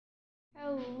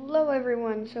Hello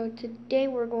everyone, so today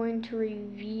we're going to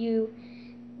review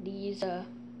these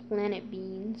planet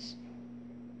beans.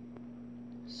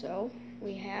 So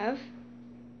we have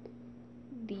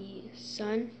the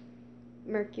Sun,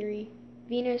 Mercury,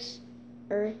 Venus,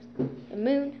 Earth, the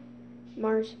Moon,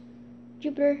 Mars,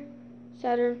 Jupiter,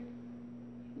 Saturn,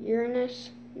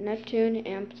 Uranus, Neptune,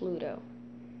 and Pluto.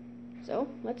 So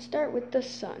let's start with the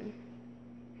Sun.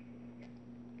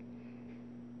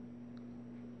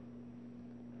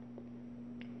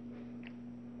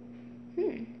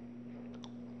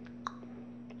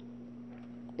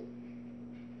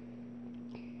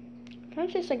 Kind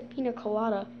of tastes like pina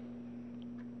colada.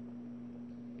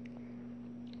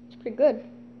 It's pretty good.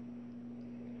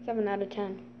 7 out of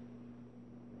 10.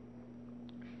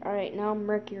 Alright, now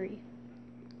Mercury.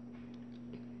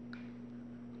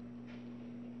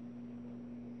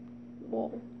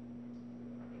 Whoa.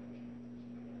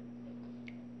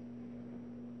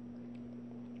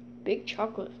 Big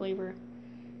chocolate flavor.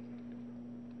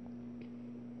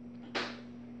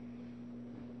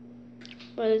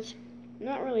 But it's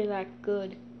not really that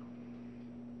good.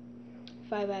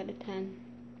 5 out of 10.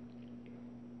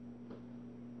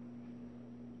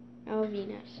 Now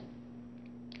Venus.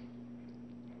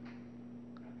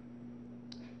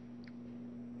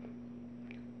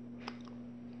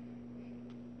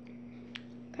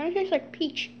 Kind of tastes like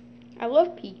peach. I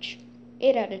love peach.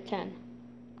 8 out of 10.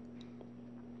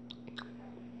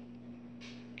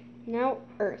 Now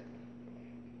Earth.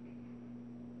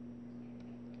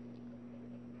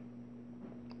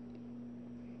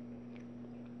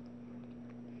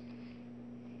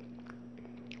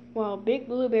 Wow, big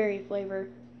blueberry flavor.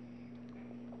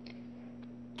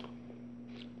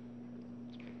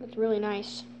 That's really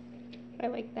nice. I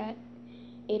like that.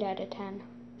 8 out of 10.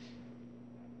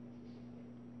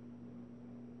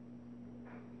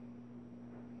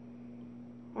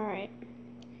 Alright.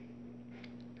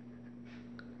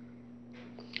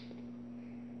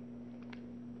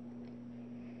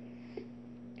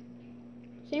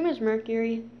 Same as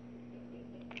Mercury,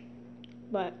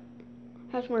 but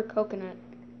has more coconut.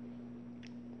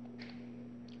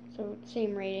 So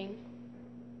same rating.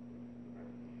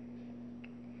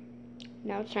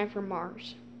 Now it's time for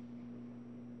Mars.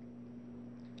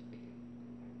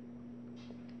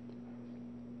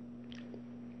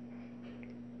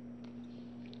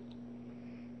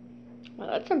 Well,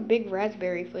 that's a big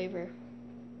raspberry flavor.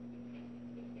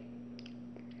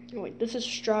 Oh wait, this is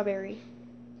strawberry.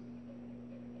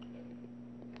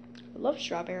 I love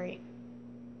strawberry.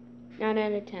 9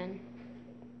 out of 10.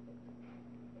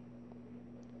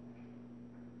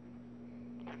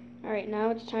 Alright, now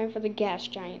it's time for the gas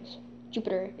giants.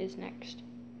 Jupiter is next.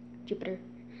 Jupiter.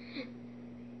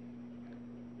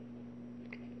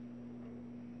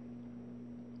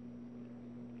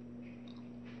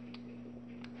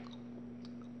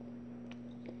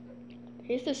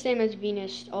 It's the same as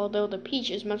Venus, although the peach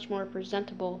is much more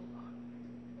presentable.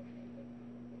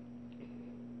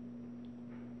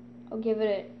 I'll give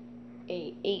it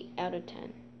a 8 out of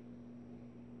 10.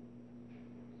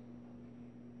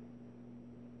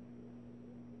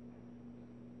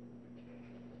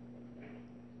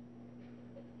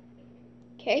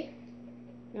 Okay,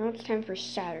 now it's time for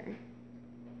Saturn.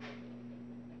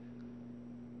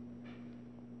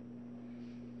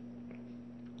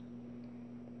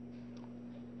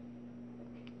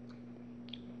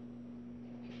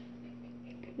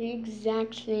 The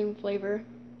exact same flavor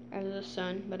as the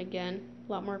Sun, but again,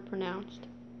 a lot more pronounced.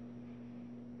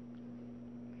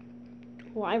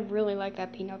 Well, I really like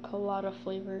that pina colada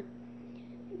flavor.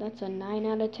 That's a 9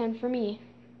 out of 10 for me.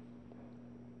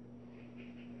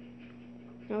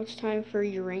 Now it's time for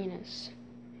Uranus.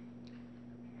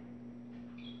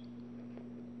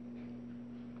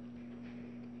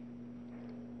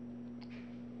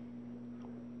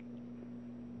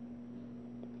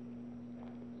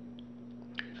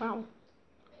 Wow,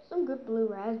 some good blue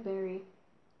raspberry.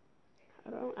 I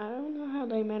don't know how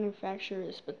they manufacture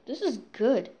this, but this is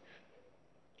good.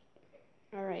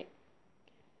 Alright,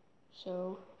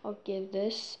 so I'll give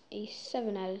this a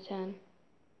 7 out of 10.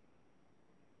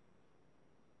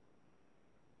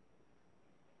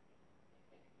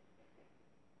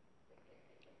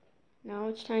 Now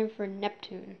it's time for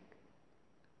Neptune.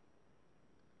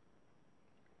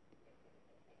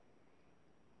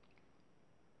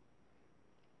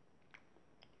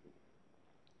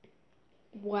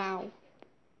 Wow.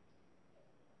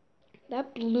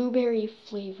 That blueberry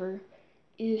flavor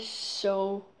is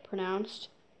so pronounced,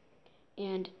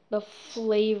 and the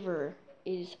flavor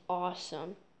is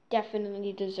awesome.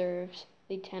 Definitely deserves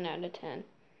a 10 out of 10.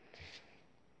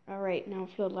 Alright, now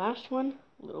for the last one,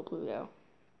 Little Pluto.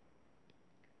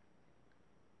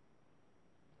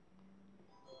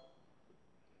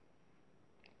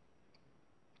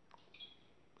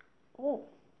 Oh.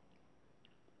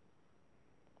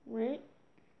 Right?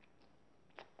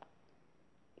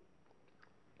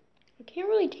 I can't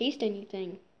really taste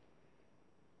anything.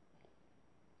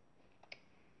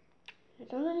 It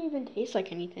doesn't even taste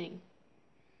like anything.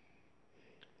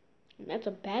 And that's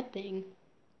a bad thing.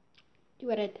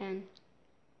 2 out of 10.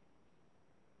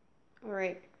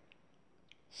 Alright.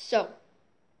 So,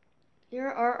 here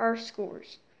are our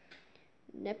scores.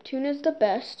 Neptune is the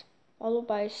best, followed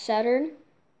by Saturn,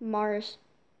 Mars,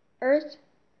 Earth,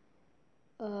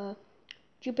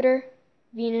 Jupiter,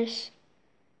 Venus,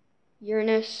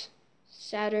 Uranus,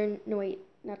 Saturn. No, wait,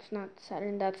 that's not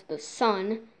Saturn, that's the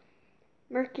Sun.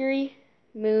 Mercury,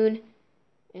 Moon,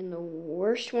 and the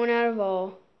worst one out of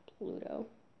all, Pluto.